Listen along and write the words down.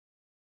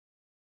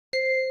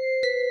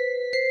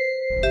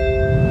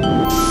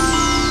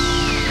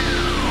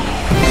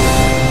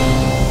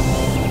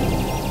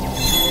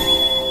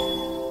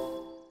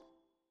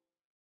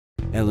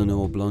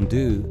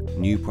Blondeau,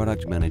 new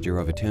product manager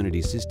of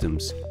Eternity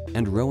Systems,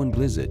 and Rowan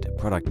Blizzard,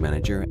 product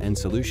manager and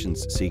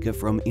solutions seeker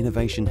from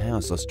Innovation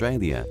House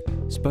Australia,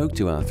 spoke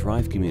to our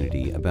Thrive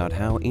community about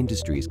how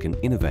industries can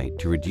innovate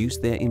to reduce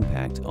their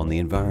impact on the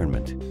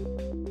environment.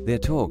 Their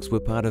talks were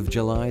part of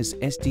July's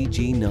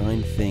SDG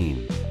 9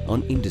 theme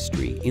on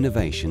industry,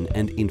 innovation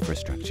and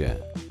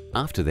infrastructure.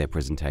 After their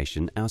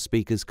presentation, our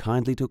speakers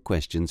kindly took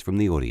questions from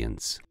the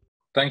audience.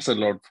 Thanks a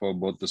lot for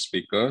both the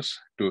speakers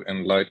to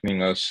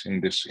enlightening us in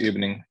this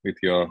evening with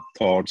your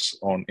thoughts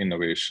on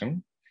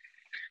innovation.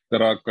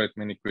 There are quite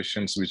many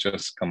questions which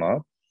has come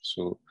up.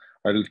 So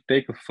I'll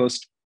take a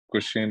first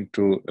question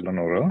to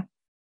Eléonore.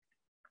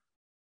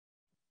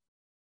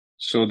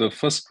 So the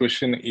first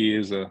question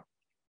is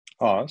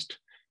asked,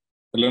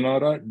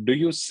 Eléonore, do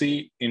you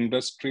see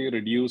industry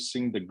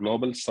reducing the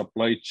global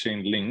supply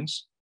chain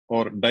links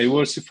or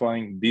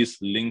diversifying these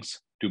links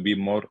to be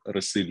more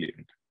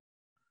resilient?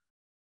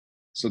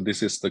 So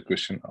this is the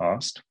question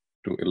asked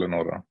to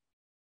Eléonore.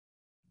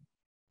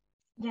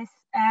 Yes.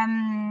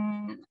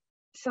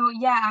 So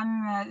yeah,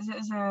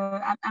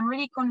 I'm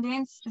really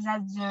convinced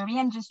that the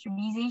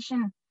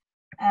reindustrialization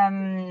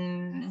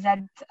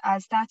that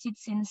has started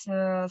since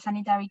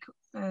sanitary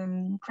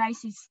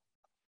crisis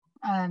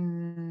all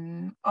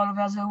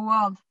over the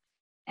world,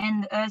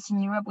 and us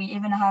in Europe, we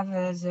even have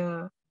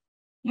the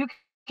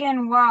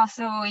Ukraine war.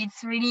 So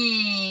it's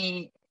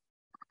really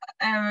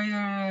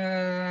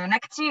an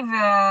active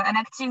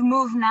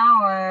move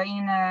now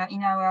in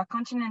our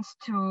continent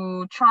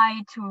to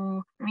try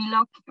to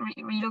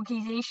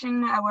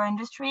relocalization our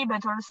industry,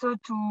 but also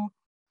to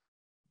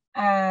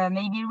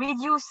maybe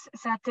reduce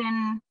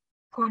certain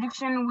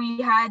production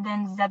we had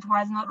and that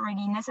was not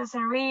really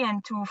necessary,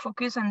 and to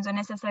focus on the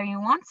necessary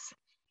ones.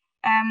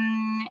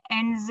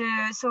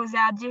 So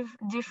there are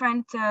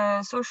different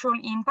social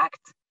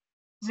impact.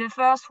 The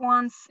first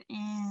ones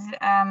is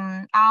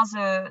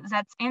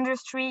that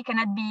industry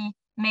cannot be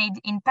made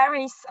in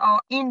Paris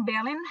or in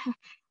Berlin.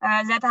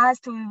 That has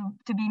to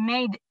be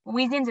made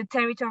within the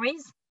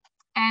territories,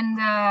 and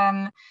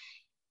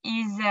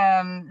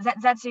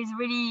that is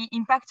really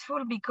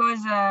impactful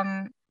because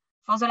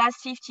for the last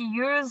 50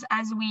 years,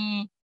 as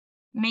we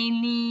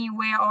mainly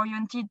were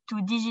oriented to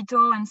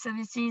digital and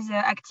services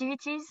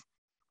activities,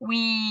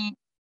 we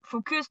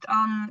focused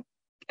on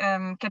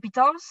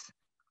capitals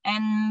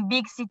and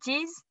big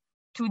cities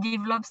to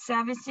develop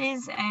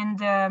services, and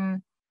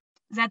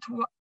that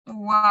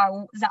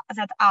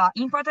are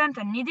important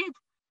and needed,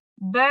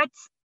 but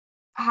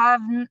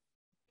have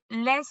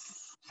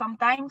less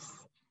sometimes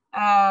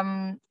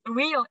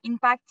real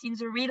impact in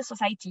the real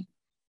society.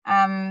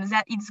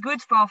 That it's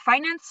good for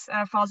finance,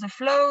 for the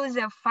flows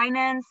of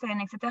finance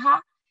and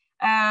etc.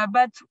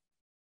 But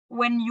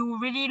when you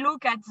really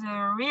look at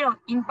the real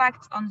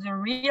impact on the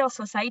real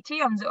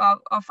society of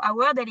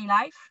our daily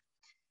life,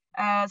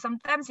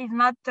 sometimes it's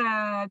not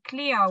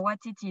clear what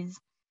it is.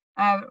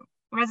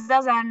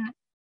 Rather than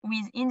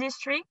with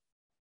industry,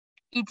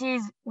 it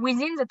is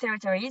within the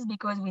territories,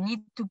 because we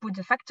need to put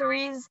the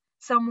factories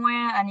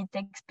somewhere and it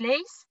takes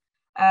place.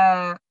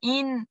 I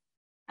don't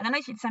know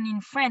if it's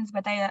in France,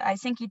 but I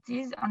think it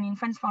is in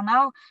France for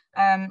now.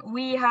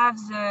 We have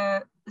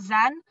the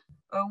ZAN,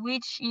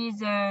 which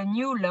is a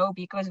new law,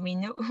 because we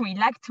know we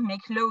like to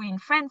make law in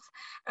France.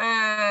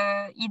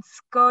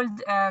 It's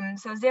called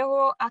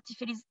zero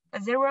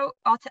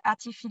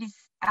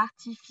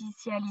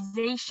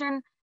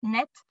artificialization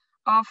net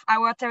of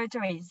our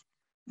territories.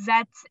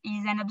 That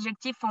is an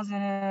objective for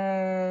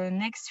the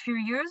next few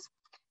years,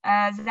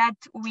 that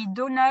we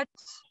do not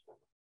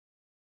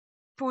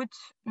put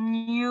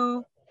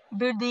new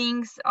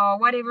buildings or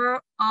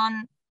whatever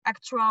on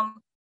actual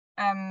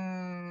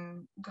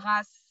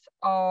grass,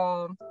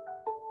 or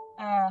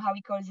how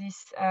we call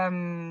this,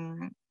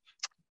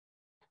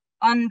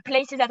 on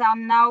places that are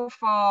now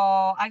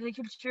for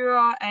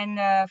agriculture and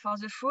for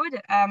the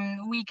food.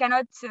 We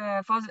cannot,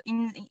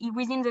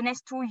 within the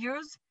next 2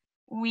 years,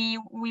 we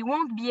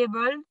won't be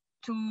able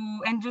to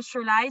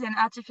industrialize and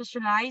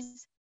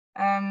artificialize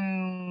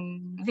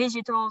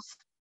vegetals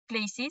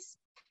places.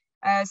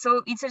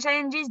 So it's a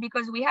challenge,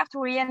 because we have to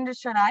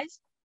reindustrialize,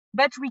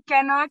 but we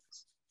cannot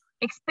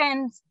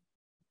expand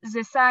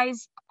the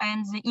size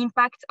and the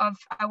impact of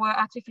our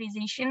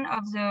artificialization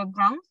of the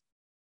ground.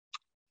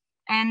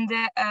 And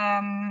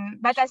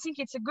but I think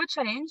it's a good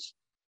challenge,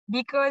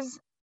 because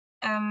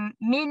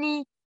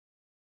many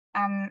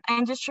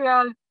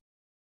industrial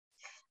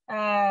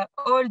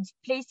old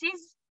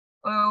places,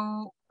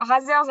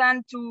 rather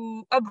than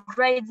to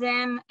upgrade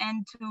them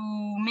and to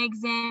make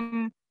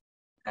them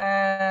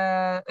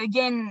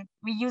again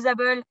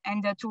reusable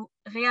and to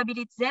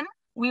rehabilitate them,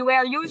 we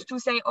were used to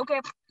say, okay,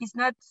 it's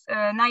not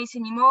nice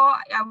anymore,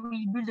 I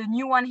will build a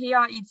new one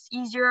here, it's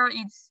easier,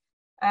 it's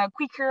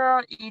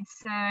quicker,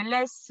 it's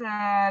less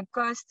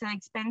cost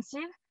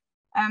expensive.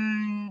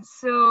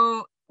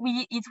 So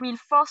it will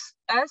force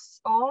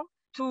us all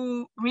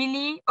to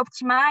really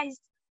optimize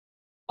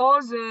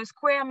all the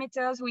square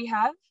meters we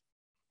have,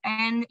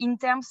 and in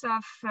terms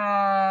of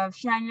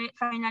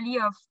finally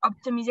of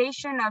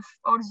optimization of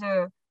all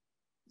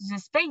the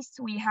space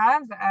we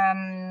have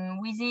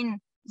within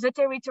the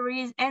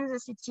territories and the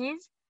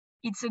cities.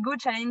 It's a good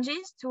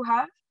challenges to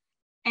have.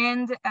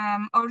 And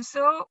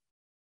also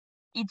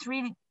it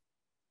really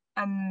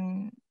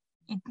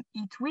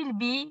it will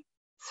be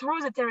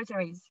through the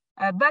territories.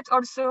 But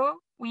also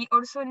we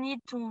also need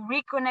to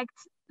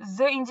reconnect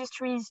the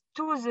industries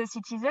to the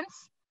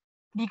citizens,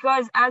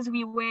 because as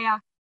we were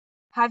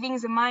having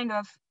the mind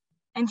of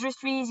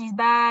industries is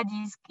bad,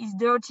 is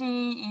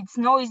dirty, it's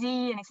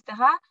noisy, and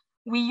etc.,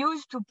 we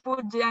used to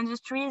put the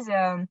industries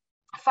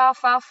far,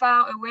 far,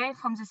 far away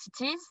from the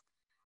cities.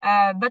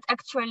 But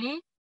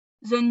actually,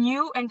 the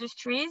new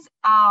industries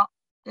are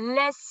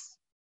less,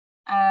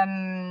 have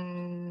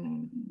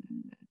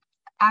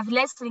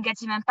less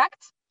negative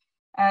impact,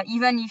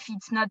 even if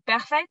it's not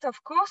perfect,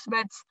 of course.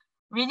 But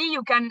really,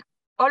 you can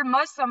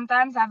almost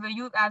sometimes have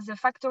the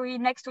factory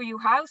next to your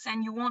house,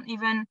 and you won't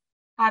even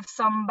have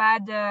some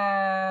bad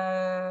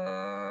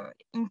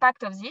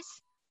impact of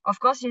this. Of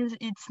course,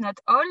 it's not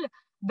all,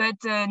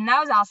 but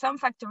now there are some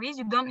factories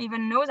you don't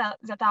even know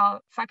that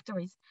are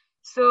factories.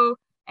 So,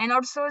 and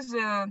also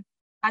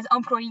as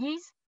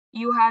employees,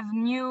 you have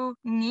new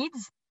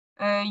needs.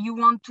 You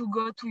want to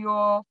go to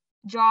your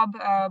job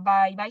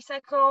by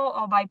bicycle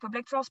or by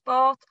public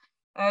transport.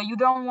 You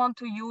don't want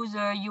to use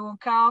your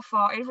car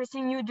for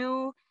everything you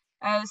do.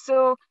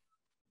 So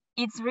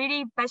it's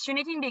really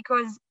fascinating,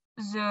 because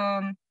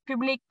the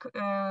public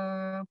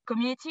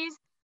communities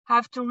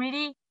have to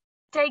really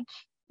take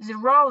the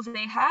roles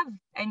they have,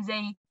 and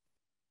they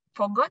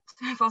forgot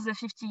for the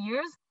 50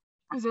 years,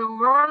 the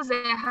roles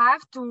they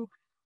have to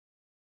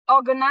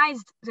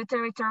organize the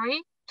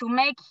territory, to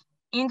make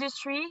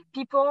industry,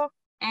 people,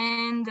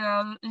 and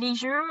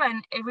leisure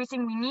and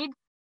everything we need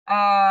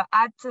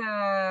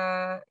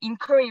in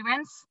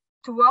coherence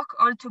to work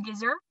all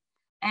together.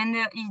 And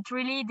it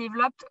really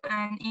developed,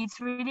 and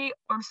it's really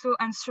also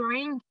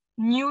answering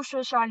new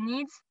social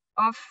needs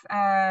of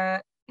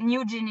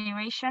new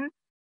generation,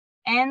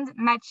 and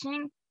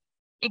matching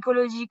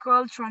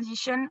ecological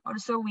transition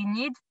also we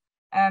need.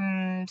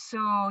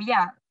 So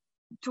yeah,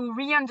 to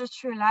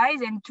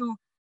reindustrialize and to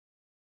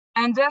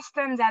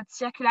understand that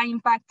circular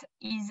impact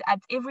is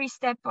at every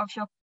step of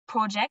your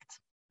project,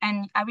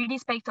 and I really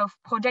speak of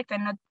project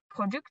and not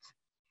product.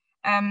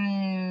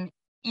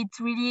 It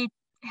really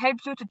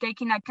helps you to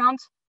take in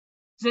account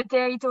the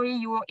territory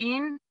you are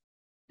in,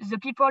 the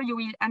people you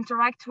will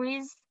interact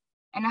with,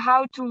 and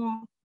how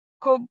to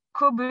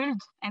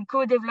co-build and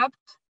co-develop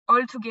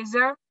all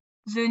together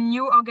the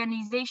new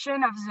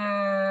organization of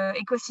the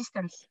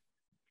ecosystems.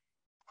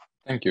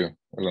 Thank you,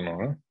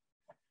 Eléonore.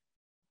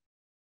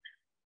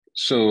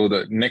 So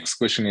the next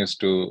question is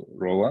to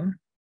Rowan.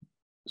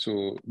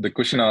 So the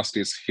question asked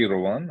is, "Hey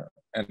Rowan,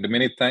 and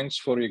many thanks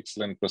for your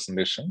excellent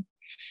presentation.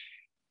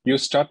 You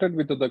started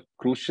with the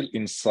crucial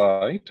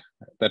insight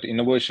that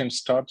innovation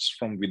starts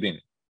from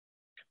within.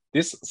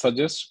 This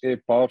suggests a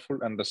powerful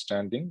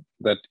understanding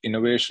that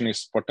innovation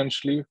is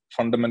potentially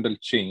fundamental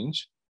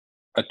change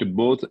at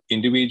both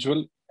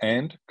individual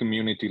and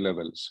community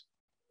levels.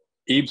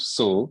 If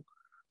so,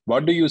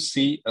 what do you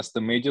see as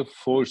the major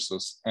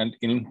forces and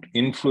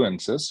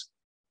influences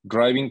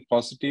driving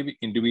positive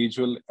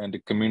individual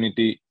and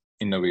community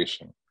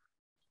innovation?"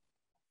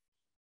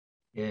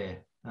 Yeah,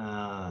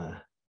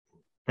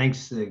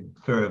 thanks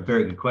for a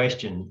very good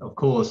question. Of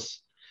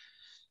course,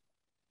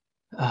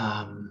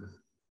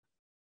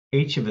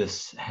 each of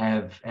us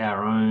have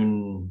our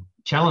own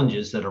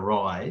challenges that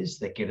arise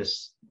that get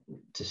us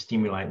to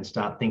stimulate and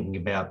start thinking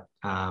about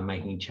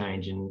making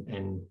change,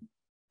 and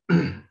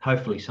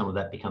hopefully some of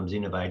that becomes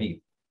innovative.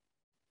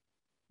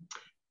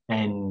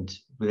 And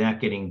without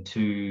getting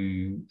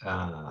too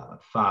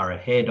far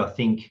ahead, I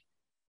think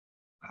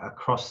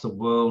across the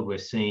world we're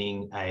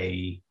seeing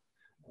a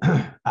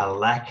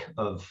lack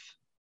of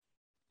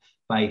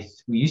faith.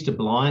 We used to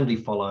blindly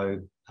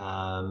follow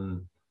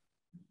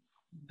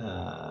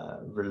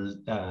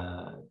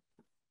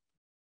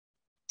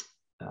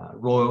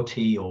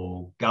royalty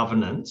or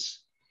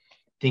governance,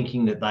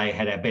 thinking that they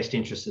had our best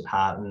interests at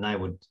heart and they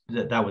would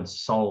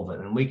solve it,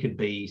 and we could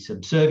be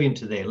subservient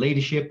to their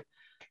leadership,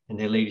 and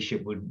their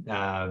leadership would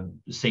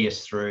see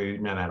us through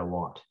no matter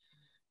what.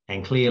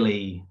 And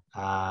clearly,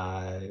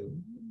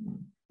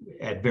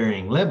 at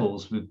varying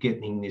levels, we're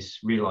getting this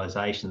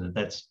realization that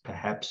that's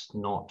perhaps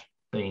not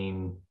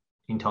been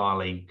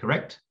entirely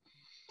correct,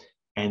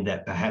 and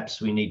that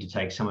perhaps we need to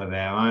take some of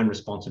our own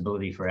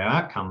responsibility for our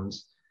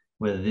outcomes,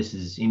 whether this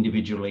is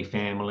individually,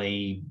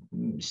 family,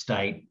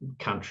 state,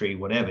 country,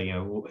 whatever,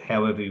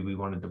 however we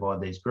want to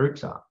divide these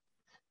groups up.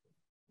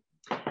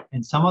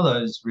 And some of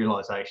those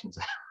realizations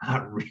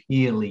are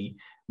really,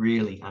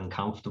 really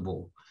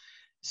uncomfortable.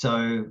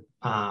 So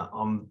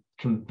I'm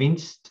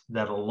convinced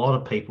that a lot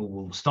of people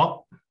will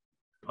stop.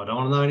 I don't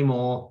want to know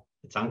anymore.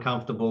 It's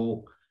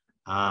uncomfortable.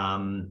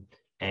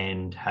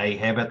 And hey,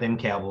 how about them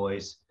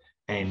Cowboys?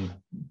 And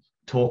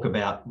talk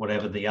about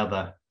whatever the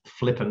other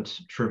flippant,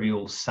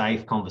 trivial,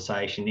 safe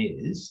conversation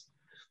is.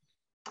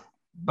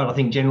 But I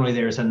think generally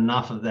there is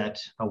enough of that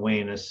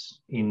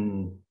awareness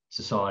in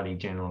society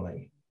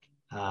generally.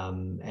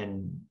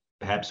 And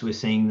perhaps we're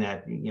seeing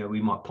that, you know,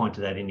 we might point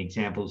to that in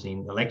examples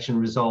in election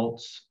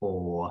results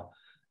or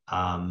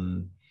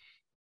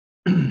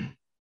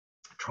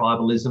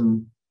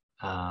tribalism,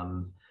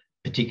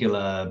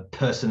 particular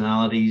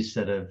personalities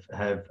that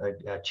have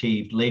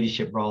achieved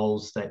leadership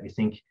roles that you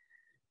think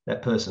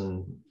that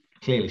person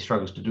clearly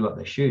struggles to do up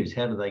their shoes.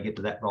 How do they get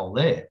to that role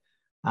there?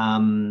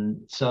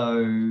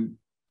 So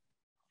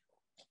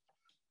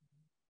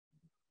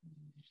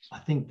I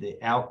think the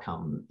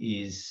outcome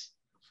is,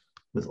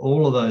 with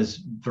all of those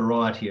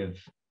variety of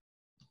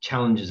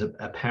challenges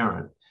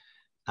apparent,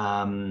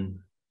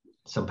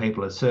 some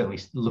people are certainly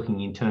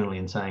looking internally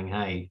and saying,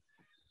 hey,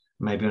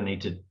 maybe I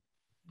need to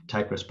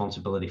take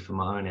responsibility for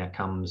my own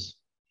outcomes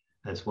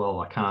as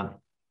well. I can't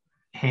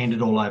hand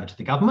it all over to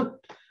the government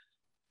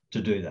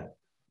to do that.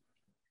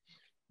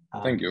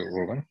 Thank you,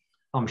 Rowan.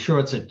 I'm sure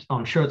it's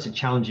a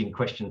challenging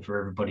question for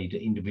everybody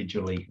to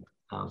individually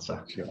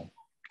answer. Sure.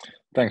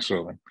 Thanks,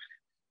 Rowan.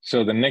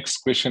 So the next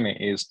question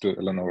is to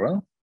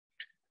Eléonore.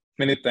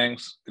 Many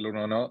thanks,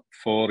 Eléonore,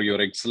 for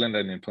your excellent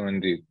and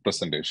informative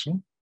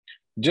presentation.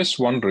 Just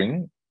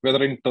wondering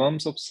whether in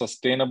terms of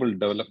Sustainable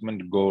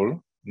Development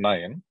Goal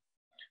 9,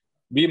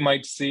 we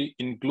might see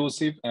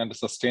inclusive and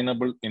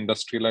sustainable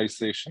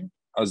industrialization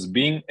as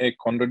being a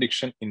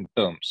contradiction in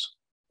terms.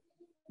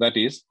 That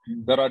is,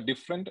 there are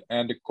different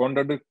and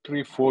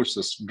contradictory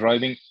forces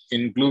driving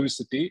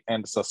inclusivity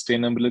and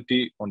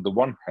sustainability on the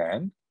one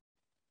hand,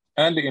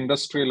 and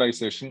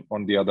industrialization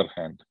on the other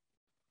hand.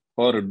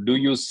 Or do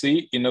you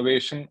see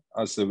innovation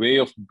as a way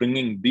of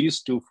bringing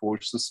these two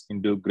forces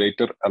into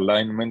greater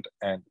alignment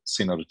and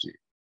synergy?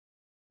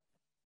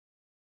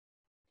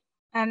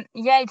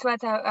 Yeah, it's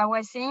what I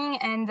was saying,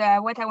 and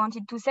what I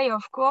wanted to say,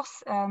 of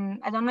course,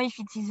 I don't know if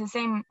it is the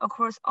same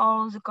across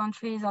all the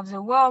countries of the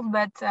world,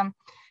 but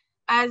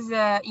as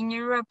in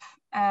Europe,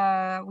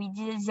 we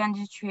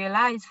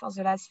deindustrialized for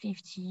the last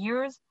 50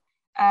 years,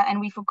 and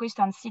we focused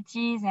on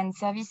cities and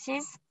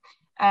services.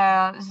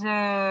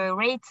 The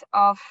rate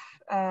of,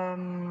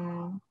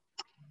 how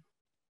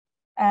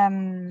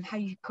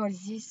you call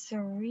this,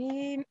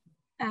 sorry,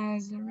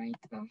 the rate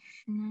of,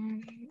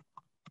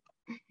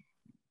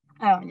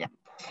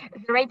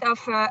 the rate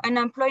of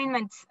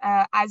unemployment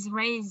has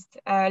raised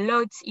a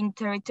lot in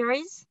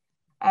territories.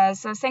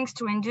 So thanks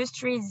to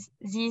industries,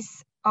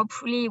 this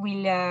hopefully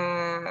will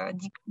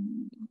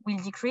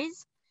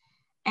decrease.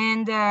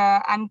 And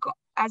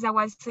as I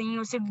was saying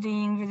also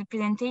during the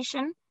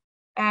presentation,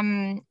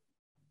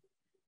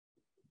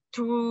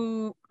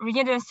 to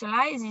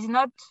reindustrialize is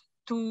not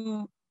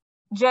to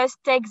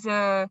just take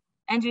the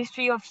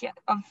industry of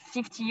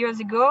 50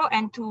 years ago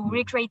and to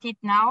recreate it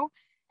now.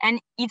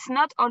 And it's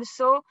not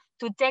also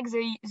to take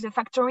the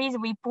factories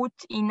we put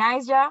in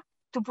Asia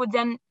to put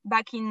them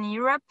back in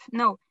Europe.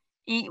 No,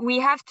 we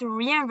have to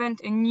reinvent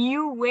a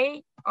new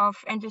way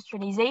of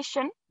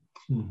industrialization.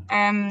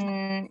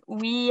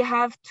 We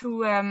have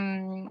to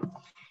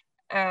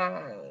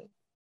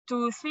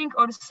think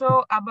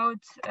also about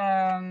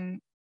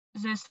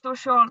the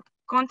social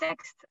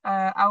context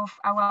of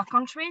our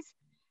countries.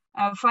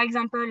 For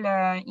example,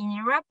 in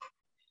Europe,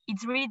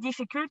 it's really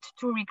difficult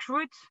to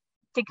recruit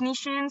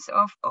technicians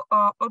or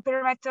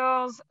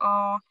operators,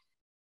 or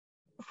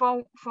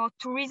for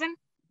two reasons.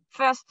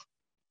 First,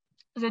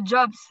 the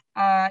jobs,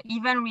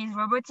 even with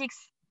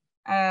robotics,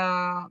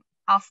 are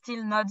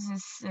still not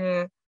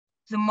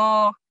the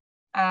more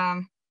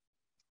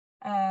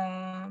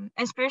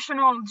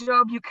inspirational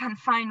job you can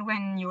find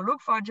when you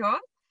look for a job.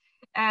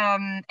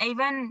 And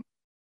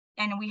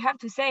we have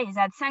to say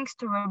that thanks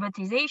to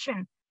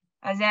robotization,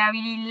 they are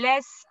really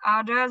less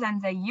harder than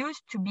they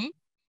used to be.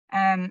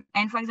 And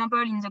for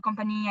example, in the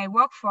company I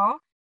work for,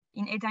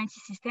 in eternity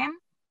system,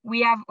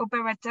 we have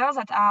operators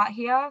that are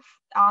here,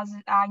 are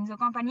in the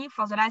company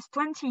for the last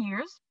 20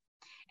 years.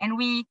 And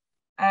we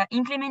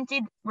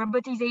implemented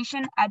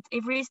robotization at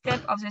every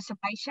step of the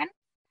supply chain.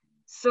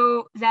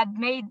 So that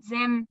made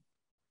them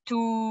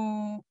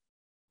the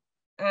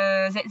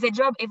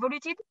job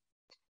evolved,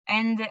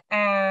 and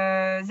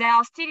they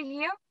are still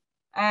here.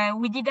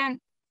 We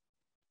didn't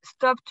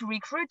stop to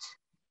recruit.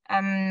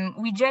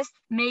 We just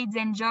made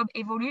them job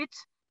evolve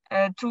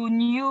to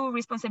new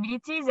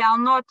responsibilities. They are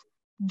not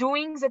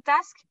doing the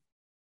task.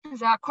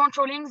 They are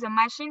controlling the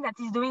machine that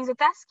is doing the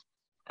task.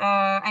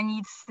 And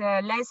it's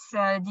less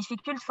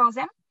difficult for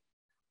them.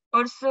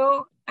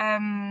 Also,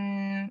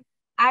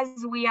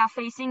 as we are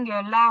facing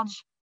a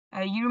large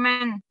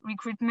human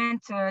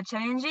recruitment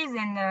challenges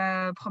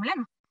and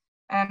problem,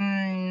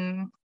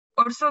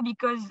 also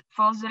because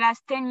for the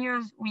last 10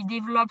 years, we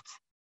developed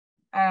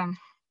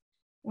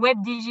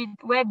web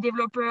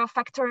developer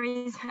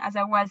factories. As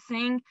I was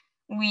saying,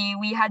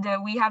 we have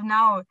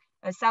now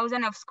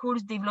 1,000 of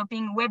schools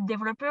developing web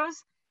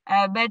developers,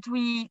 but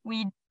we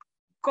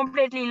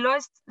completely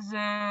lost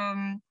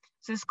the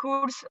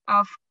schools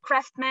of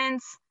craftsmen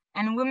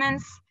and women,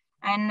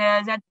 and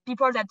that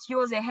people that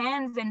use their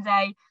hands and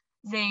they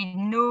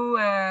know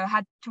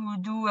how to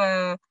do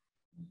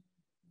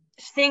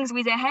things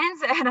with their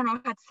hands. I don't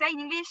know how to say in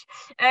English.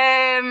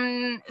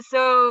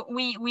 So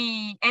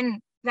we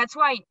and that's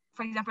why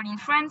for example, in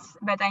France,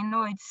 but I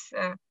know it's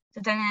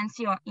the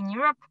tendency in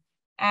Europe.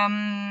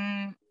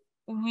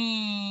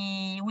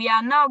 We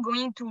are now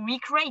going to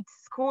recreate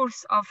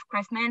schools of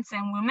craftsmen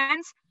and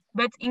women,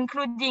 but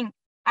including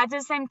at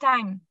the same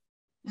time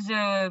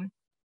the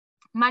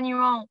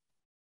manual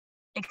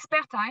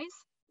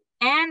expertise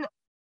and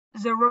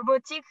the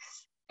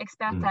robotics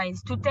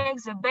expertise to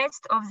take the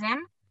best of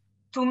them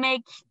to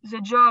make the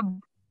job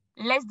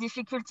less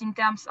difficult in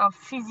terms of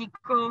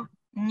physical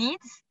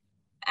needs,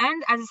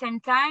 and at the same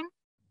time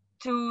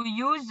to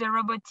use the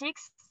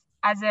robotics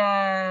as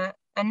an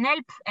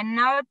help and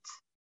not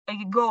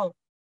a goal.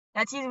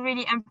 That is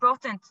really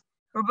important.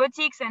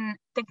 Robotics and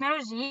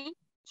technology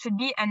should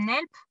be an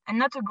help and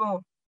not a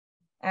goal.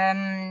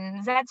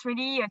 That's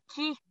really a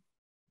key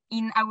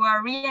in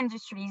our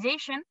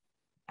reindustrialization.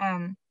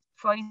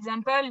 For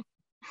example,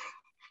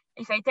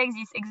 if I take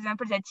this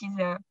example that is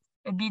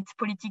a bit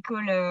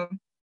political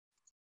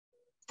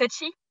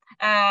touchy,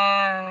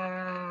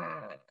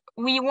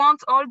 we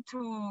want all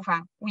to,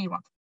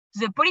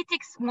 the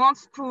politics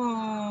wants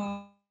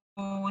to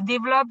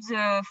develop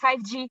the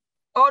 5G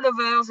all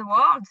over the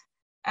world,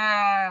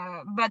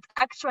 but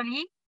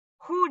actually,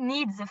 who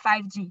needs the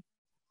 5G?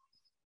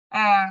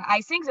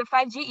 I think the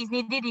 5G is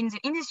needed in the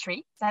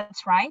industry,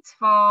 that's right,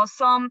 for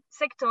some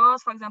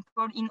sectors, for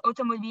example, in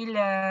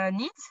automobile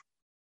needs.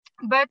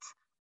 But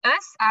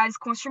us as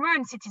consumer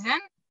and citizen,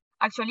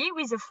 actually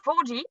with the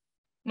 4G,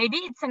 maybe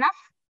it's enough.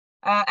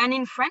 And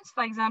in France,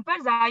 for example,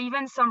 there are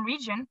even some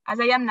regions, as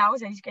I am now,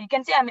 you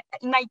can see I'm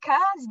in my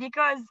car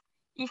because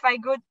if I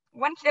go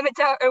 1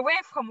 kilometer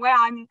away from where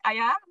I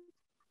am,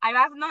 I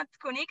have not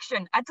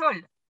connection at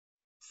all.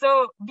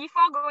 So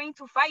before going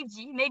to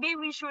 5G, maybe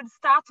we should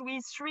start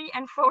with 3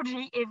 and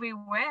 4G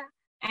everywhere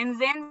and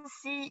then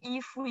see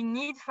if we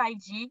need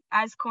 5G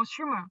as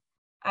consumer.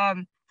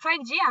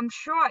 5G, I'm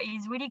sure,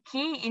 is really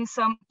key in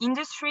some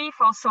industry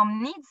for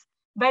some needs,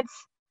 but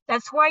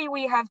that's why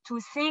we have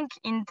to think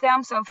in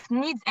terms of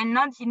needs and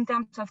not in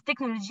terms of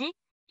technology,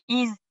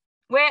 is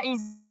where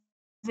is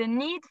the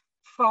need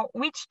for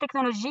which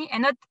technology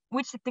and not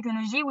which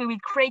technology we will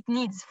create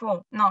needs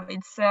for. No,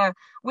 it's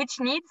which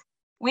needs,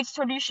 which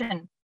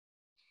solution.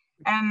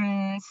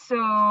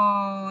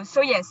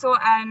 So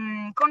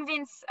I'm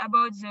convinced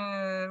about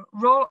the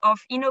role of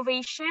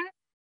innovation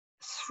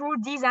through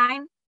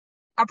design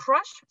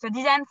approach, the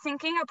design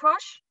thinking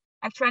approach,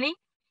 actually.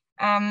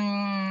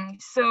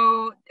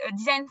 So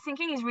design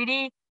thinking is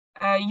really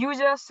a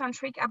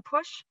user-centric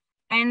approach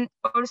and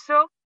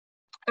also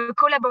a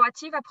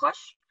collaborative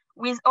approach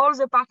with all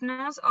the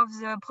partners of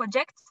the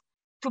project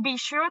to be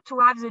sure to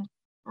have the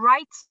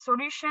right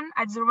solution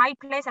at the right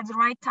place at the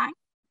right time.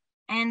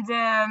 And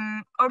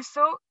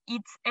also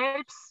it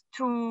helps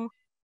to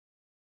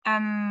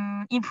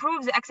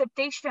improve the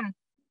acceptation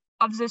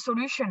of the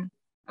solution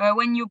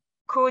when you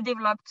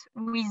co-developed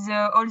with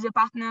all the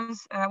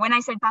partners. When I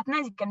say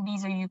partners, it can be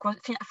the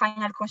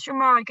final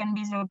consumer, it can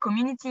be the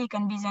community, it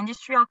can be the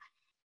industrial.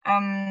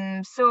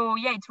 So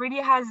yeah, it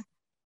really has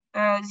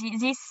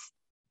this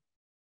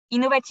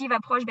innovative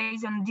approach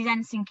based on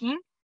design thinking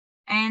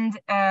and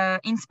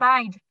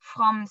inspired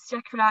from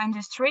circular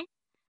industry,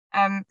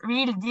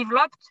 really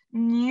developed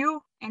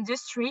new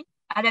industry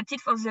adapted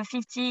for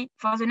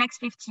the next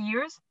 50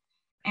 years.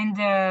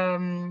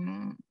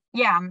 And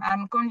yeah,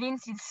 I'm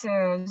convinced it's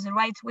the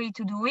right way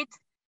to do it.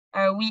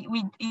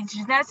 It's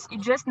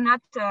just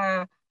not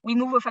we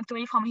move a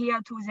factory from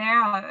here to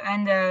there,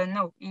 and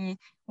no, we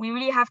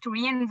really have to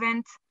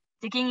reinvent,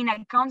 taking in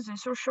account the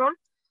social.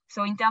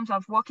 So in terms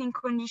of working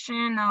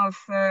condition, of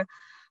the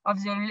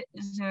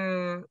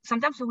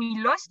sometimes we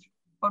lost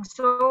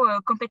also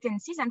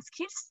competencies and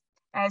skills.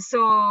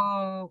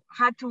 So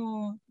how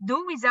to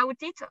do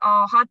without it,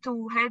 or how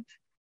to help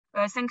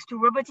thanks to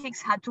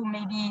robotics, how to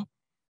maybe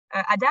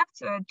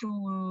adapt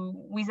to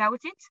without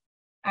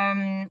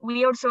it.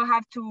 We also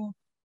have to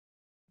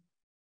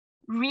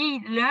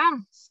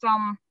relearn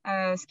some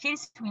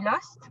skills we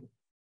lost,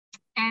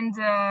 and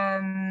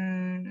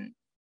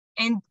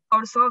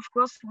also, of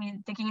course, we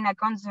taking in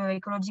account the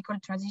ecological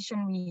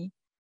transition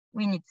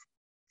we need.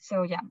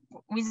 So yeah,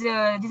 with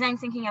the design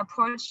thinking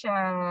approach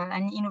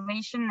and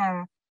innovation,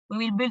 we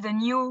will build a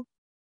new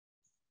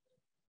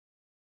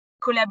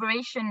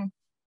collaboration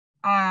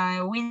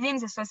within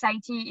the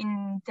society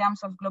in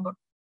terms of global.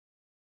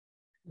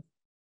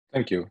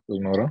 Thank you,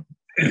 Eléonore.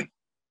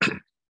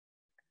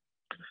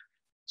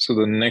 So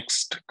the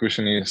next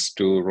question is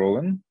to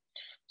Rowan.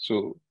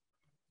 So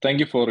thank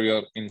you for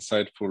your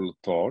insightful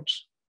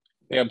thoughts.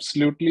 I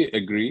absolutely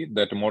agree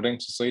that modern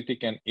society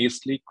can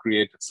easily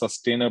create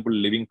sustainable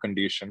living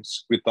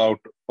conditions without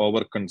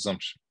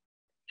overconsumption.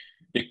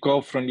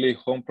 Eco-friendly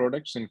home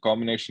products in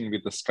combination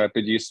with the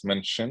strategies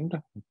mentioned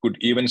could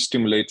even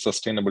stimulate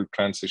sustainable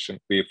transition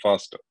way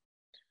faster.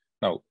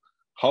 Now,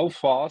 how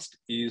fast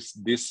is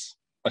this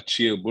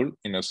achievable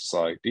in a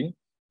society,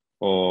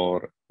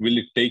 or will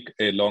it take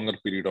a longer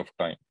period of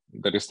time?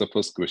 That is the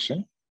first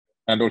question.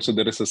 And also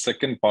there is a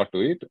second part to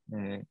it.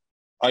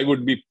 I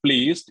would be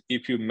pleased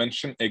if you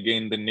mention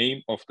again the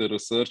name of the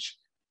research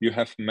you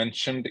have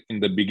mentioned in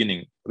the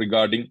beginning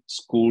regarding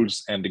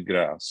schools and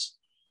grass?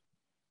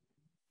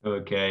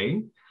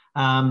 Okay.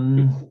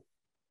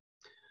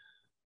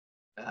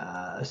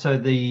 So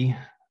the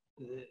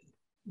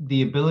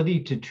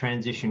ability to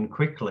transition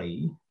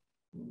quickly,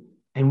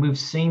 and we've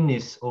seen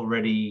this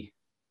already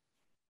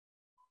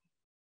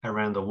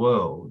around the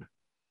world,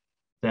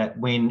 that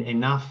when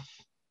enough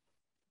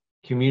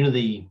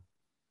community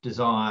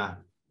desire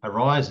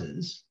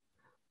arises,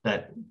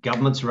 that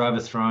governments are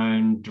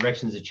overthrown,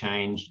 directions are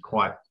changed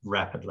quite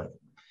rapidly.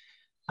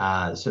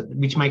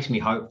 Which makes me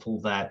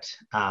hopeful that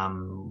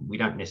we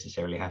don't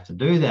necessarily have to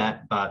do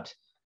that, but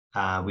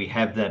we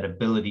have that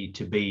ability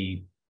to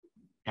be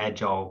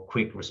agile,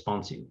 quick,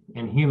 responsive,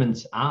 and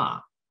humans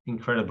are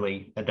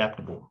incredibly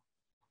adaptable.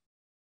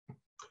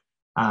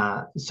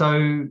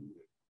 So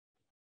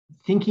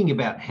thinking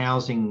about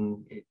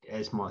housing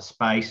as my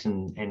space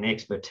and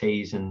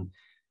expertise, and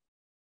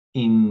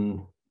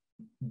in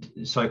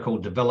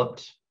so-called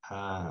developed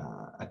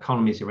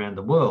economies around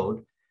the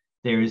world,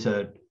 there is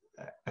a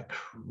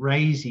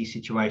crazy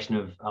situation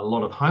of a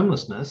lot of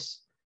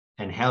homelessness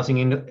and housing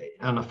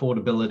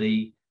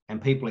unaffordability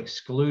and people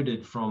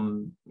excluded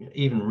from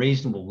even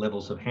reasonable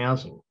levels of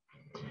housing.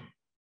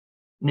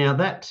 Now,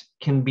 that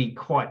can be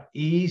quite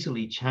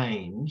easily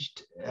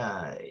changed.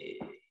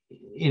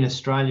 In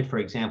Australia, for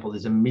example,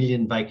 there's 1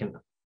 million vacant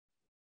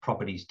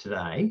properties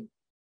today,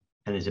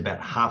 and there's about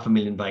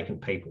 500,000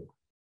 vacant people.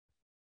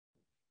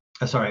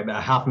 Sorry,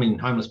 about 500,000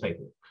 homeless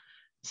people.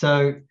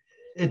 So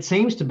it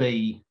seems to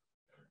be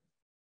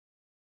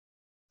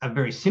a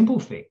very simple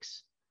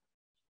fix.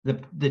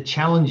 The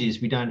challenge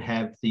is we don't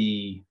have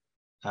the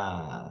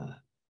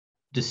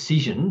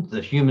decision,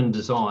 the human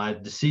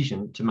desired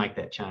decision to make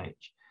that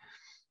change.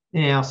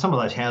 Now, some of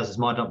those houses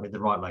might not be the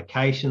right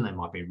location, they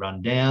might be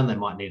run down, they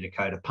might need a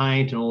coat of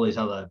paint and all these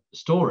other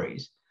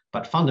stories,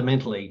 but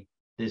fundamentally,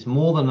 there's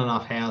more than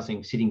enough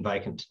housing sitting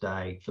vacant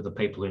today for the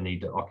people who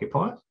need to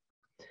occupy it.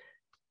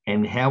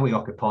 And how we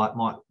occupy it,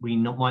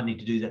 might need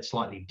to do that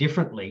slightly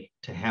differently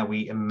to how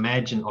we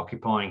imagine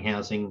occupying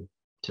housing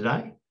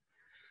today.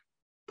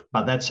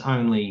 But that's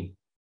only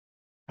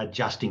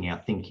adjusting our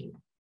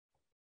thinking.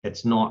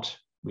 It's not,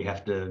 we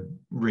have to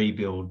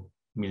rebuild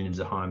millions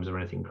of homes or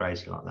anything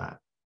crazy like that.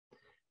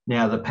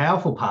 Now, the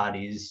powerful part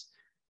is,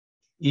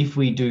 if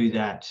we do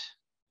that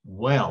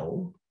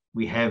well,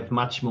 we have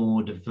much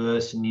more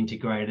diverse and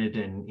integrated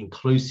and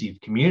inclusive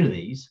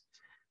communities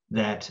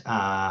that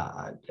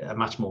are a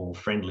much more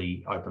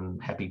friendly, open,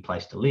 happy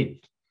place to live.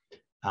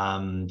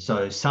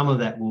 So some of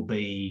that will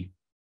be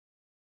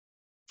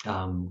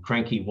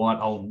cranky white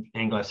old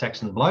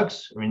Anglo-Saxon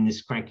blokes are in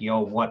this cranky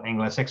old white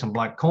Anglo-Saxon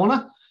bloke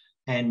corner.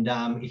 And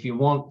if you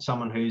want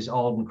someone who's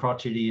old and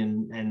crotchety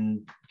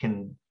and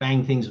can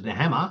bang things with a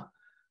hammer,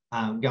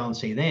 go and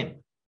see them.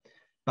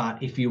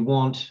 But if you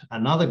want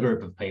another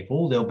group of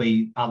people, there'll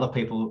be other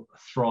people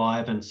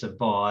thrive and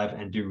survive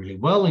and do really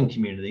well in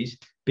communities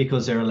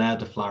because they're allowed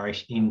to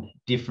flourish in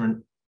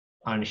different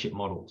ownership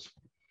models.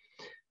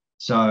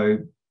 So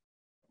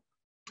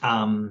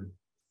I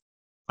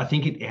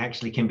think it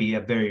actually can be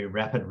a very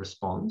rapid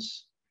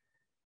response.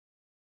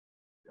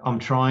 I'm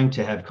trying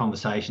to have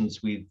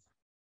conversations with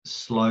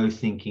slow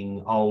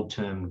thinking, old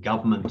term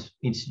government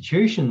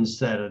institutions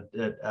that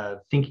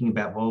are thinking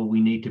about, well,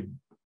 we need to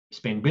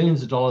spend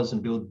billions of dollars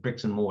and build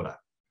bricks and mortar.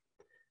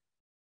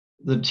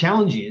 The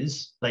challenge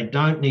is they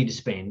don't need to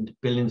spend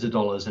billions of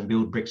dollars and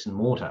build bricks and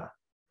mortar.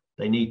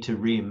 They need to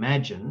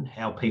reimagine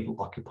how people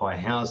occupy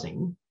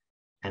housing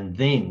and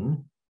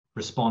then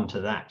respond to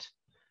that.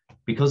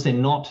 Because they're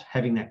not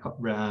having that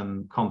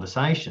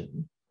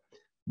conversation,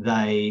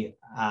 they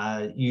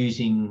are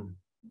using,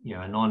 a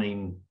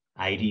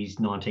 1980s,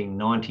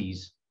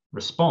 1990s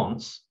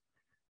response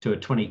to a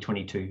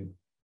 2022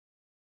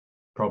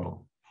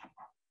 problem.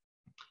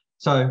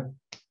 So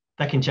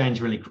that can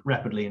change really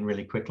rapidly and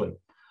really quickly.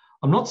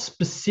 I'm not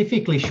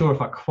specifically sure if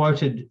I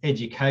quoted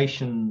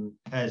education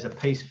as a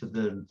piece for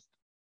the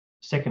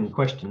second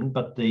question,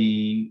 but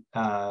the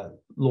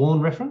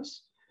lawn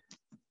reference.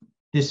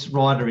 This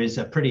writer is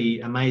a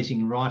pretty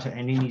amazing writer,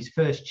 and in his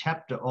first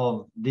chapter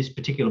of this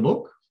particular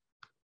book,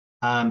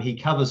 he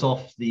covers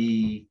off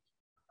the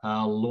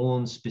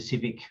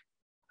lawn-specific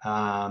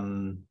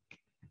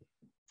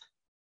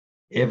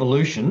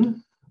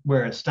evolution,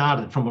 where it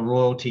started from a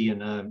royalty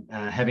and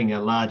having a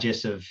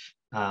largesse of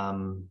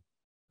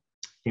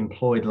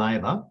employed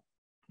labour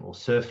or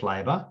serf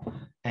labour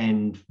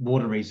and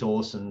water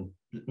resource and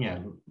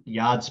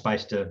yard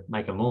space to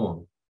make a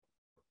lawn.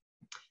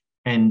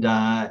 And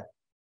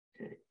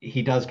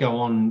he does go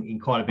on in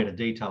quite a bit of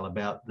detail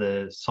about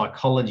the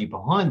psychology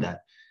behind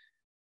that,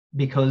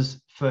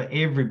 because for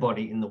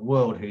everybody in the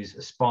world who's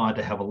aspired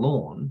to have a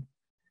lawn,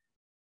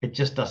 it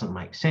just doesn't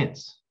make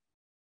sense.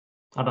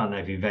 I don't know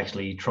if you've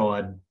actually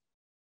tried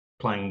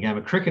playing a game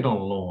of cricket on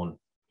a lawn,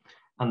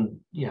 and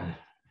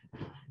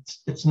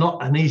it's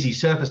not an easy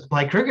surface to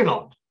play cricket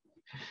on.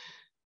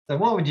 So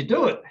why would you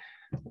do it?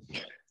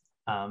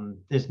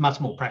 There's much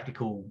more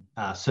practical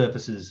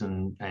surfaces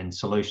and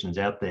solutions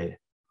out there.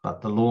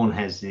 But the lawn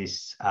has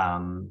this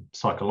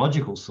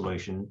psychological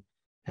solution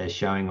as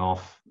showing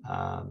off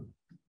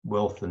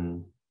wealth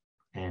and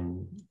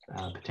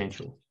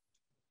potential.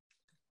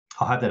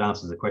 I hope that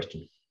answers the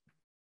question.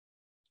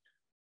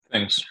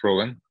 Thanks,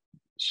 Rowan.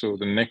 So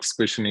the next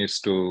question is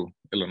to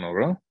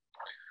Eléonore.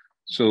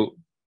 So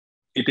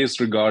it is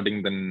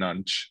regarding the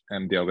nudge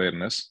and the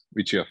awareness,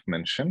 which you have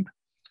mentioned.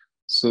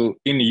 So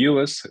in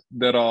US,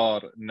 there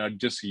are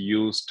nudges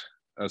used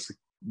as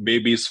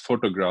babies'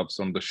 photographs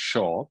on the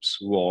shop's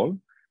wall,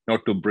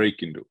 not to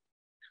break into.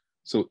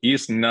 So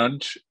is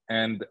nudge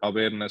and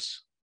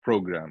awareness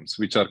programs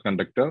which are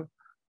conducted,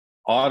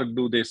 or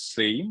do they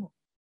same,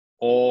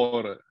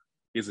 or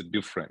is it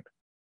different?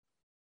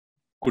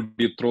 Could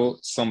you throw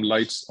some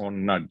lights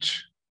on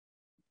nudge?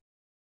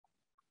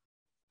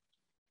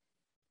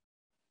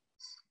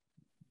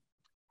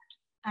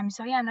 I'm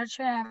sorry, I'm not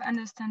sure I've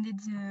understood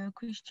the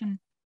question.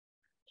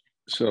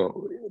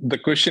 So the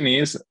question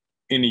is,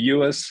 in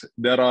US,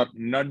 there are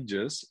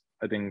nudges.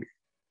 I think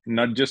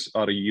nudges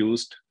are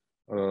used.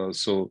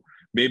 So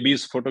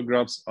babies'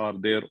 photographs are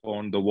there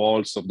on the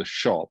walls of the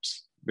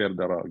shops where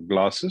there are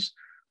glasses.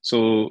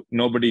 So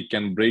nobody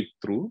can break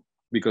through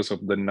because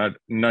of the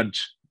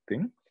nudge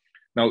thing.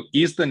 Now,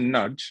 is the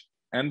nudge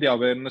and the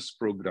awareness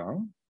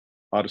program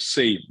are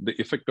same? The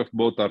effect of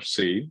both are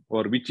same,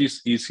 or which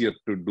is easier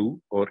to do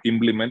or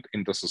implement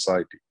in the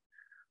society?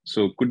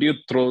 So could you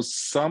throw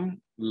some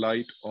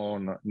light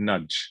on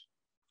nudge?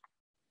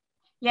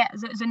 Yeah,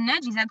 the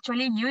nudge is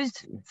actually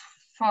used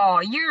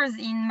for years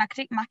in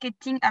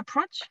marketing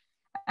approach.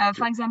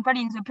 For example,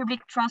 in the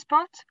public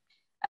transport,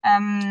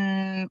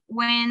 when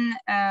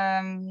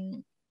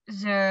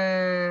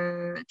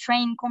the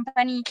train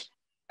company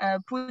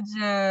puts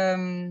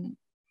the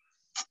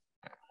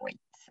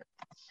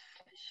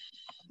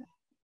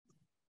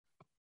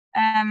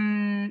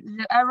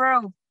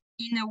arrow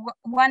in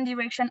one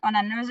direction on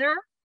another.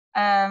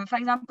 For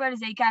example,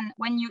 they can,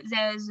 when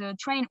the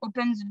train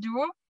opens the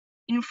door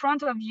in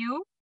front of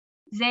you,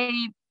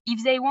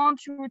 if they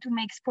want you to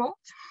make sport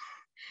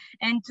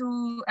and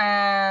to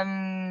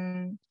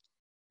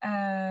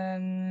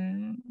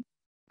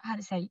how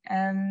to say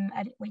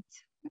wait,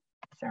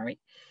 sorry,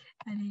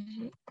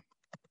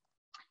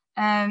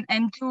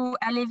 and to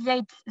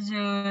alleviate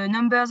the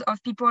numbers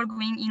of people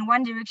going in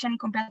one direction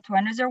compared to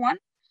another one.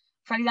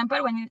 For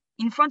example, when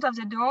in front of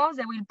the door,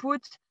 they will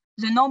put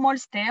the normal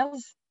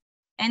stairs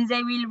and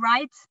they will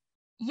write,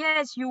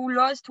 yes, you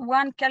lost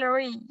 1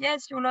 calorie.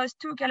 Yes, you lost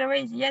 2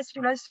 calories. Yes,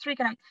 you lost 3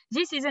 calories.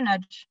 This is a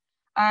nudge.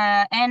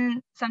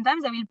 And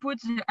sometimes they will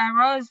put the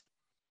arrows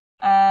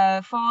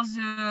for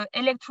the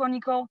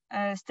electronical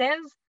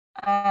stairs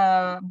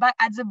but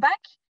at the back.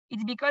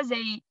 It's because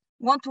they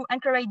want to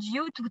encourage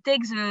you to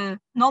take the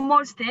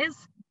normal stairs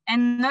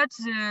and not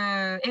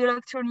the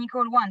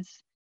electronical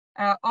ones.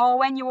 Or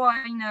when you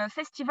are in a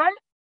festival,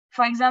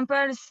 for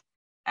example,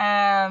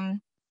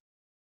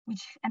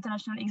 which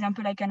international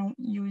example I can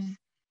use?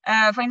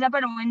 For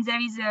example, when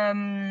there is,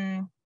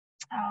 I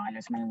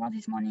lost my word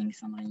this morning,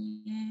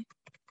 Sandrine.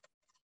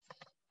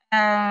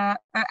 An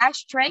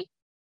ashtray,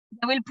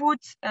 they will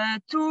put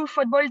 2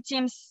 football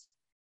teams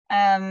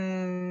that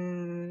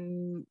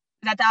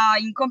are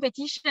in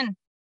competition,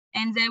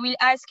 and they will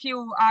ask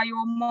you, are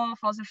you more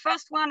for the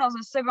first one or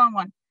the second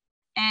one?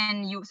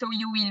 And you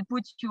will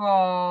put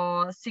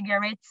your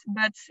cigarette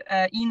butts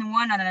in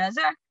one or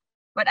another,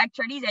 but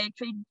actually they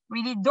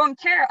really don't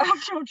care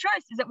of your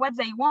choice. That what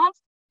they want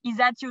is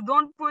that you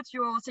don't put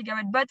your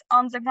cigarette butt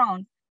on the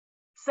ground.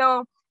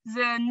 So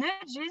the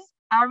nudges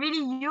are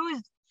really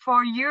used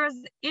for years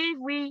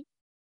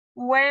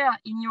everywhere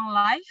in your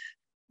life,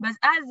 but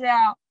as they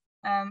are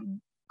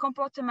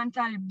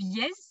comportamental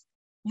bias,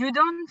 you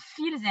don't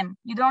feel them,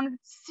 you don't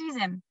see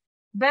them.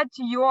 But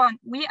we are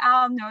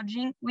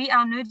nudging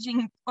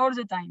all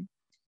the time.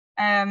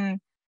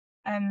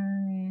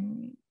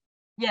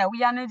 Yeah,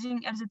 we are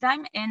nudging all the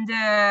time. And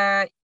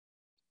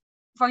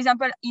for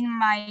example, in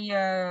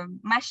my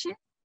machine,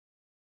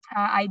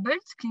 I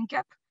built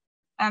CleanCup.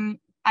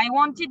 I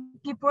wanted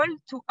people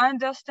to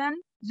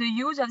understand the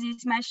use of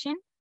this machine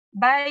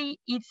by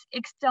its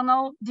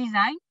external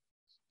design,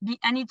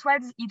 and it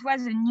was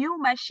a new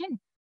machine.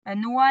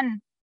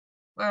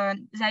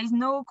 There is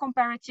no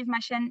comparative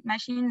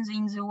machines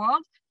in the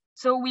world.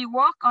 So we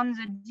work on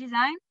the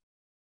design,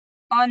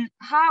 on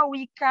how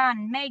we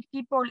can make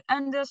people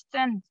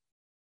understand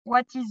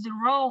what is the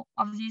role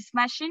of this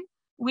machine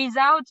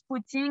without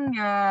putting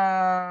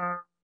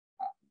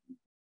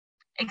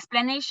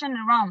explanation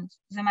around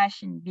the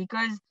machine.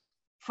 Because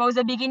for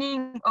the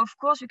beginning, of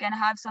course, you can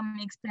have some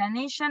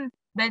explanation,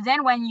 but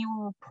then when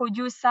you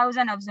produce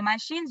thousands of the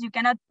machines, you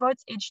cannot put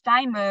each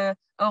time a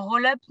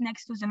roll-up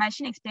next to the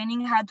machine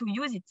explaining how to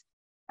use it.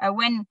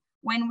 When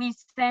we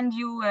send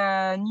you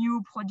a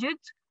new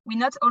product, we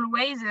not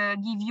always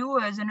give you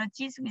the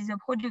notice with the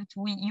product.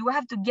 You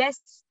have to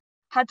guess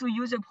how to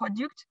use a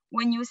product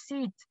when you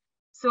see it.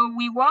 So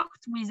we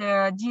worked with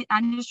an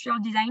industrial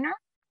designer.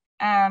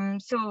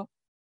 So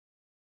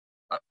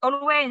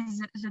always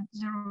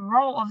the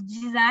role of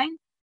design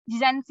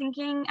design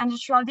thinking,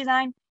 industrial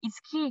design, is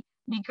key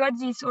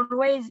because it's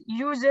always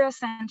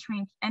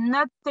user-centric and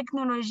not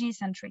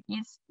technology-centric.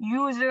 It's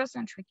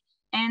user-centric.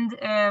 And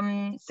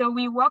so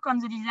we work on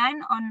the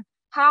design on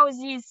how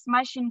this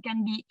machine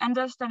can be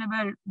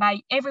understandable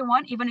by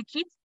everyone, even a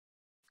kid,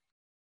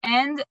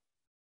 and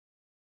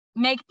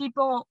make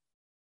people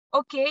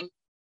okay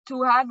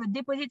to have a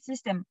deposit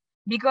system.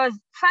 Because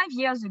 5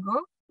 years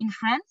ago in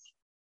France,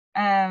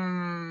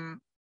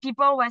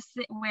 people were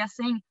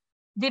saying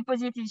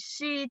deposit is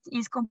shit,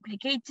 is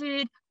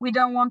complicated, we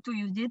don't want to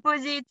use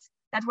deposit.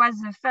 That was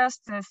the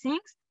first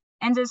things.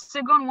 And the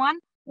second one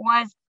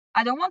was,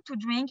 I don't want to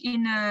drink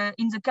in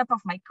the cup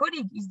of my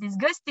colleague, it's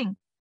disgusting.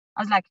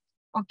 I was like,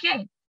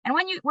 okay. And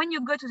when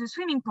you go to the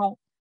swimming pool,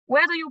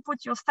 where do you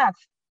put your stuff?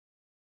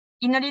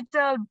 In a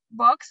little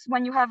box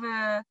when you have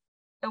a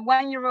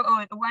 €1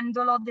 or a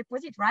 $1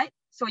 deposit, right?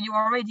 So you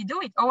already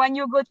do it. Or when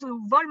you go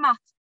to Walmart,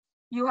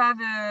 you have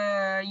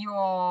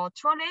your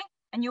trolley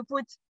and you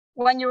put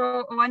 €1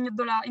 or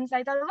 $1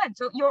 inside as well.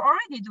 So you're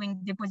already doing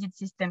deposit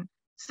system.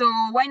 So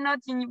why not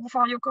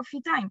for your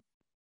coffee time?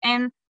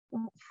 And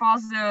for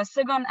the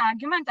second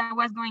argument, I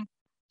was going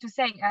to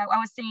say, I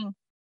was saying,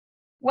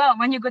 well,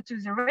 when you go to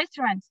the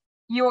restaurant,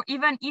 you're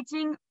even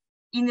eating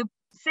in the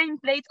same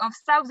plate of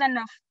thousands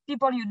of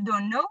people you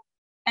don't know,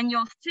 and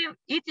you're still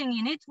eating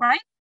in it,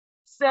 right?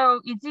 So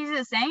it is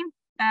the same.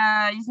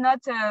 It's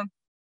not a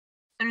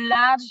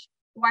large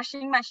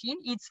washing machine.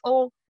 It's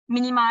all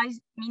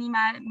minimalized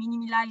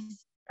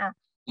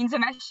in the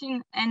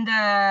machine, and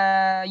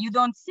you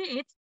don't see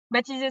it,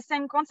 but it's the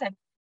same concept.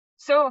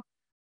 So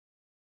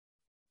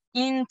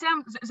in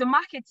terms, the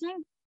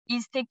marketing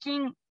is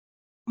taking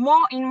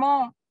more and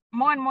more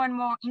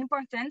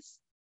importance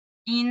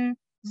in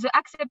the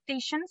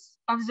acceptations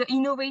of the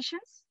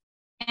innovations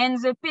and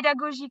the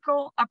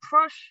pedagogical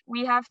approach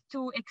we have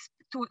to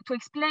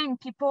explain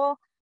people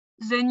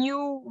the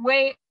new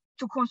way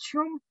to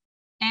consume,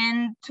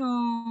 and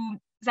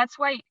that's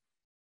why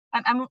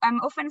I'm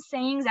often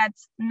saying that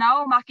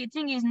now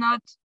marketing is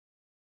not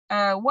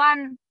 2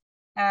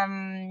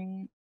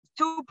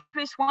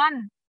 plus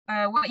 1.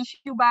 If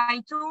you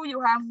buy 2,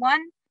 you have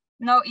 1.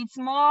 No, it's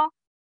more,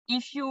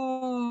 if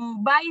you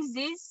buy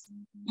this,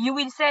 you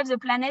will save the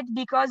planet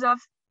because of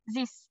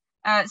this.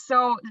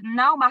 So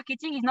now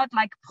marketing is not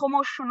like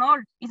promotional,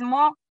 it's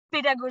more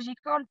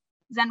pedagogical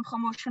than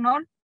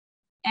promotional.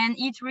 And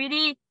it's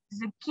really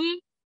the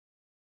key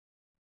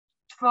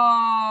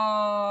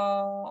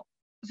for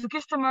the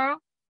customer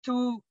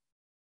to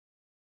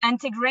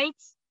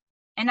integrate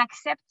and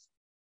accept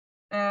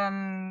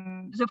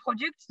the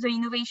product, the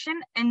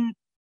innovation, and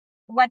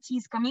what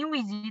is coming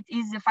with it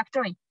is the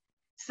factory.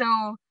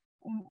 So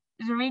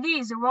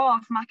really the role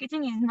of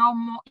marketing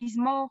is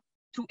more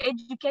to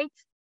educate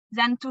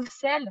than to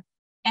sell.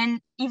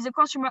 And if the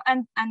consumer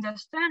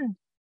understand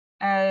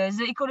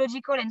the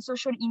ecological and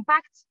social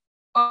impact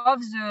of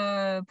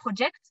the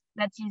project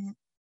that is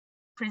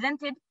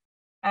presented,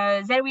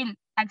 they will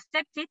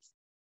accept it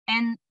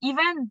and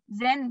even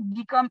then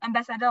become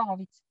ambassador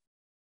of it.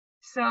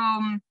 So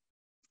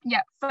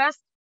yeah, first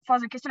for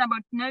the question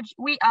about nudge,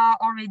 we are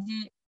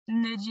already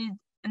nudged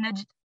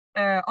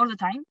all the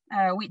time.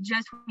 We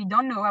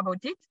don't know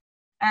about it.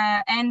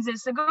 And the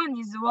second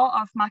is the role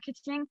of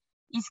marketing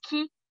is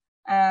key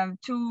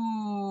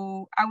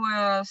to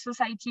our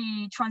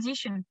society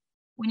transition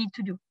we need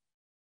to do.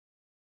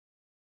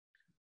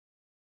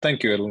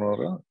 Thank you,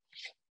 Eléonore.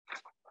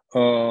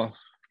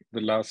 The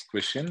last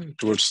question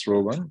towards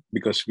Rowan,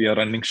 because we are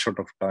running short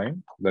of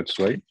time, that's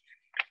right.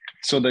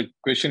 So the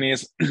question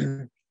is,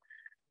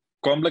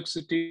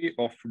 complexity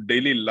of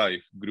daily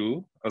life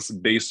grew as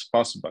days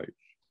passed by.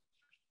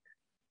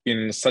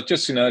 In such a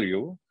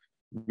scenario,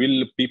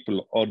 will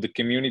people or the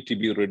community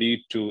be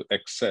ready to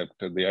accept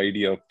the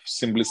idea of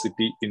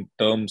simplicity in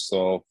terms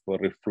of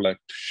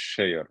reflect,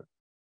 share?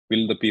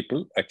 Will the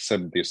people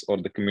accept this, or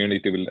the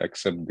community will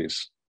accept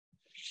this?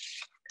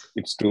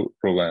 It's to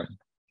Rowan.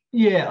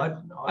 Yeah,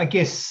 I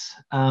guess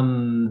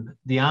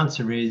the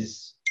answer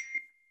is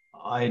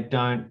I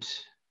don't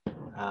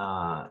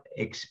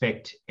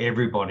expect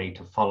everybody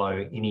to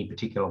follow any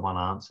particular one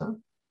answer.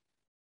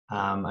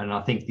 And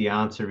I think the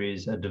answer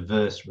is a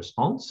diverse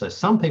response. So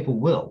some people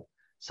will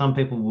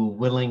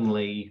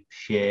willingly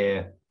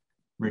share,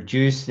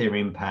 reduce their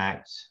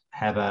impact,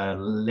 have a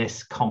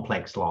less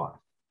complex life.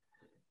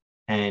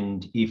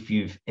 And if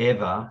you've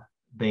ever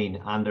been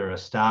under a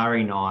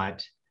starry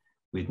night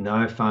with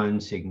no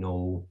phone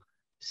signal,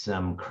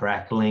 some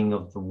crackling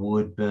of the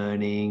wood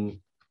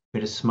burning,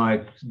 bit of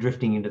smoke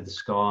drifting into the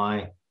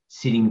sky,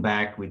 sitting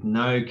back with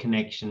no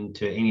connection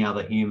to any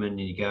other human,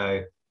 and you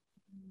go,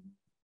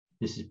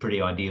 this is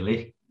pretty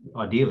idyllic.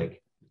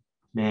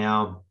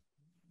 Now,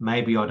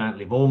 maybe I don't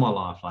live all my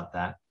life like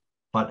that,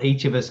 but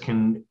each of us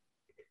can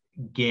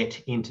get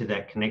into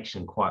that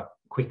connection quite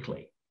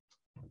quickly.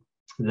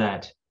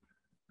 That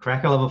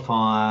crackle of a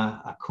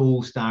fire, a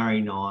cool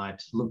starry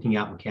night, looking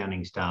up and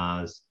counting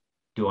stars.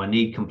 Do I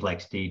need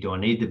complexity? Do I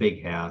need the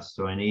big house?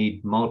 Do I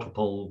need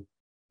multiple,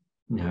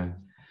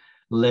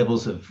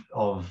 levels of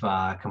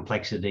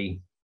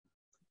complexity?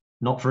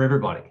 not for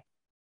everybody.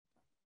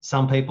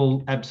 Some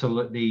people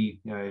absolutely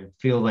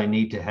feel they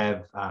need to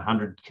have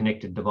 100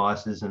 connected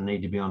devices and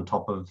need to be on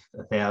top of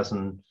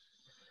 1,000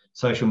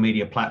 social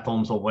media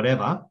platforms or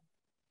whatever.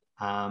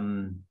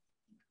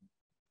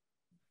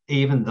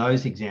 Even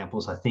those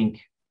examples, I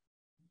think,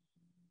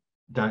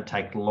 don't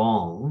take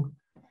long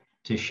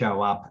to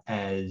show up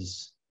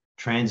as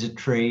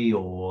transitory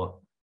or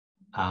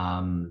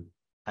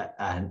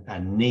a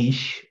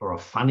niche or a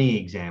funny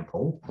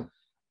example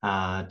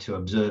to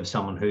observe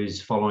someone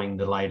who's following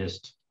the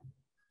latest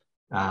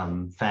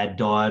fad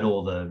diet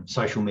or the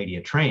social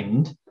media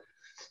trend.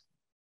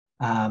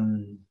 But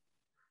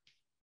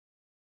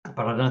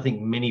I don't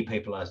think many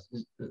people are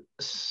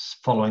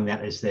following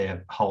that as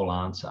their whole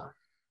answer.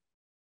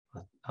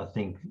 I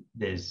think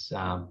there's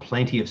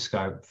plenty of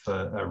scope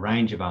for a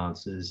range of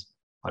answers.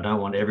 I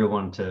don't want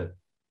everyone to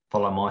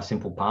follow my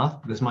simple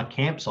path because my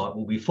campsite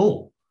will be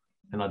full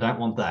and I don't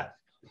want that.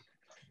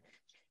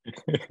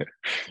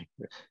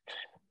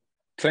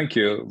 Thank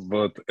you,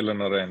 both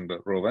Eléonore and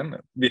Rowan.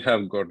 We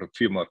have got a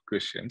few more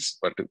questions,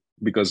 but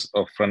because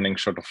of running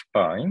short of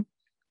time,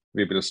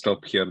 we will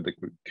stop here the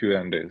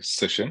Q&A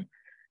session.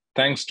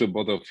 Thanks to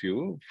both of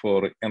you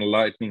for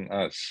enlightening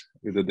us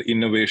with the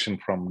innovation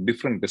from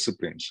different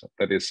disciplines.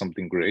 That is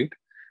something great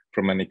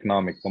from an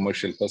economic,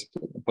 commercial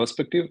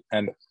perspective,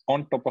 and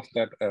on top of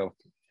that,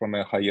 from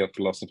a higher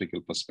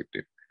philosophical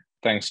perspective.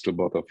 Thanks to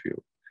both of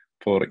you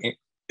for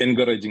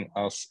encouraging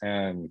us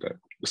and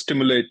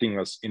stimulating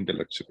us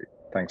intellectually.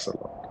 Thanks a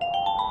lot.